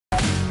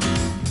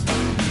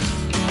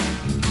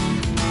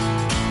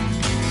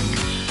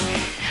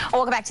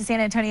Welcome back to San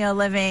Antonio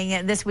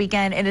Living. This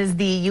weekend, it is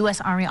the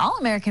U.S. Army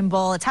All-American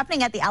Bowl. It's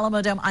happening at the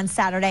Alamo Dome on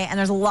Saturday, and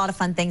there's a lot of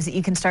fun things that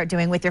you can start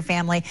doing with your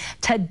family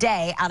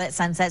today out at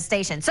Sunset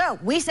Station. So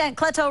we sent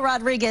Cleto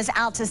Rodriguez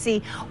out to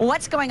see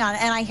what's going on,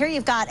 and I hear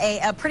you've got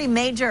a pretty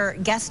major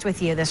guest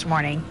with you this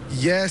morning.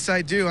 Yes,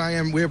 I do.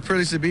 We're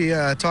privileged to be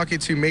talking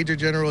to Major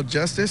General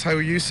Justice. How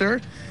are you,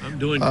 sir? I'm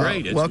doing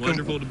great. It's welcome.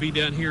 Wonderful to be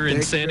down here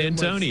in San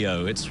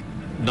Antonio. It's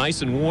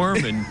nice and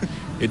warm, and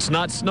it's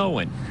not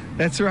snowing.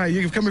 That's right.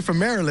 You're coming from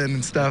Maryland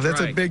and stuff. That's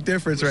right. A big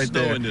difference right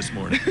there. Snowing this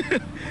morning.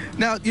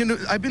 Now, you know,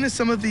 I've been to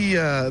some of the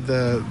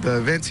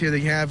events here that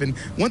you have, and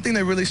one thing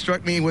that really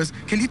struck me was,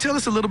 can you tell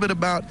us a little bit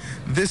about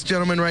this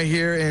gentleman right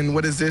here, and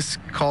what is this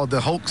called,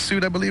 the HULC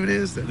suit, I believe it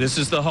is? This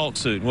is the HULC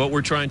suit. What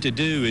we're trying to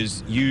do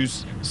is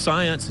use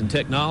science and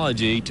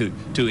technology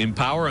to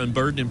empower,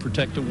 unburden, and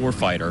protect a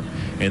warfighter.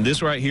 And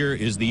this right here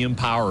is the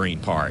empowering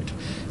part,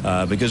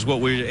 because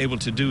what we're able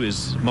to do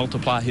is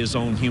multiply his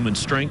own human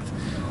strength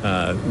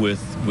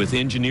with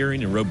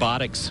engineering and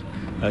robotics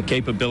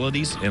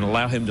capabilities, and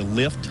allow him to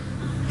lift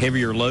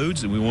heavier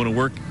loads. And we want to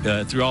work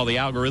through all the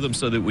algorithms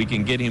so that we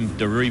can get him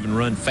to even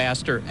run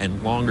faster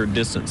and longer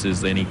distances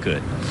than he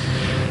could.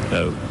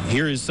 So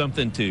here is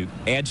something to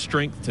add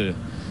strength to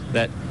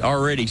that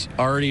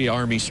already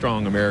Army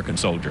strong American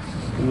soldier.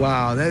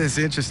 Wow, that is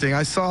interesting.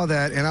 I saw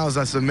that and I was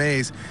just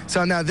amazed.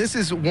 So now this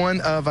is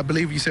one of, I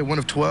believe you said one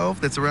of 12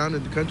 that's around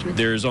in the country?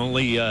 There's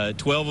only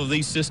 12 of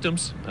these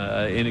systems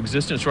in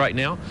existence right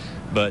now,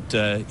 but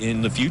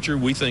in the future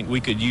we think we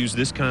could use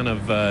this kind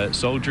of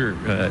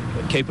soldier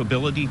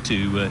capability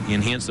to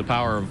enhance the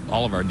power of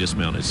all of our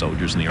dismounted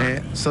soldiers in the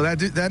Army. So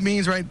that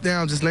means right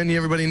now, just letting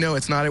everybody know,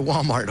 it's not at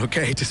Walmart,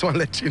 okay? Just want to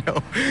let you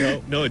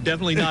know. No,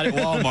 definitely not at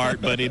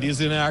Walmart, but it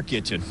is in our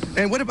kitchen.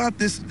 And what about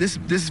this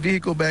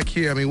vehicle back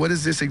here? I mean, what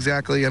is this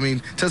exactly? I mean,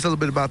 tell us a little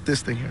bit about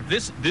this thing here.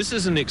 This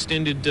is an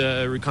extended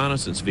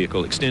reconnaissance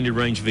vehicle, extended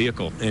range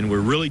vehicle, and we're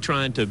really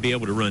trying to be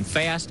able to run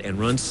fast and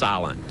run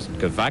silent.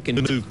 Because if I can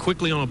move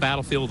quickly on a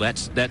battlefield,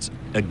 that's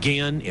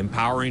again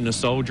empowering the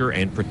soldier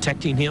and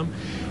protecting him.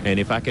 And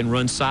if I can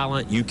run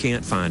silent, you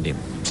can't find him.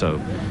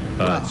 So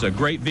it's a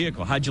great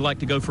vehicle. How'd you like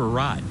to go for a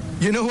ride?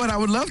 You know what? I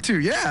would love to.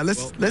 Yeah,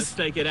 let's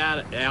take it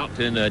out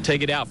and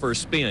take it out for a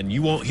spin.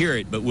 You won't hear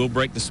it, but we'll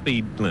break the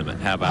speed limit.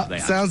 How about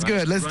that? Sounds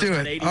good. Let's do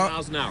it. 80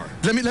 miles an hour.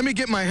 Let me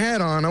get my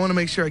hat on. I want to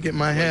make sure I get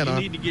my hat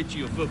on. You need to get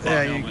you a football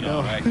helmet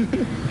on, right?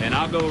 And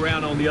I'll go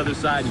around on the other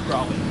side and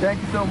crawl it.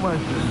 Thank you so much.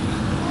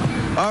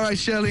 All right,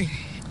 Shelly.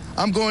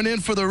 I'm going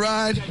in for the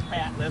ride. Okay,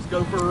 Pat, let's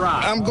go for a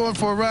ride. I'm going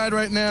for a ride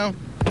right now.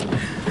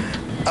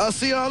 I'll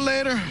see y'all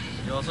later.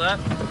 You all set?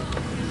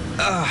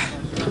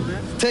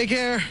 Take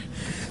care.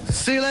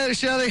 See you later,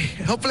 Shelly.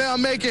 Hopefully I'll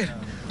make it.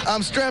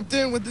 I'm strapped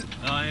in with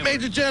the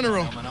Major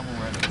General.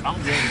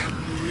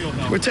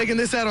 We're taking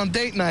this out on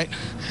date night.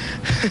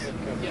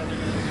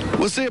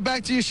 We'll see you.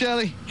 Back to you,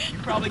 Shelly. You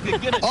probably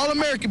could get it.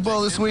 All-American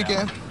Bowl this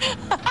weekend.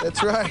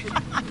 That's right.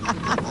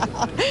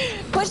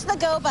 Push the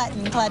go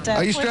button, Cleto.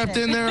 Are you strapped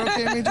in there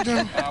okay, Major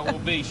General? I will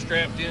be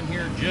strapped in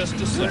here just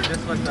a second.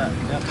 Just like that.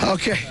 Yep.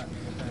 Okay.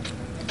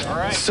 All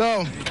right.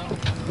 So,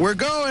 we're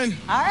going.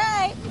 All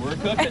right. We're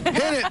cooking.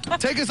 Hit it.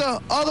 Take us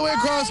all the way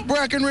across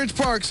Brackenridge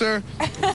Park, sir.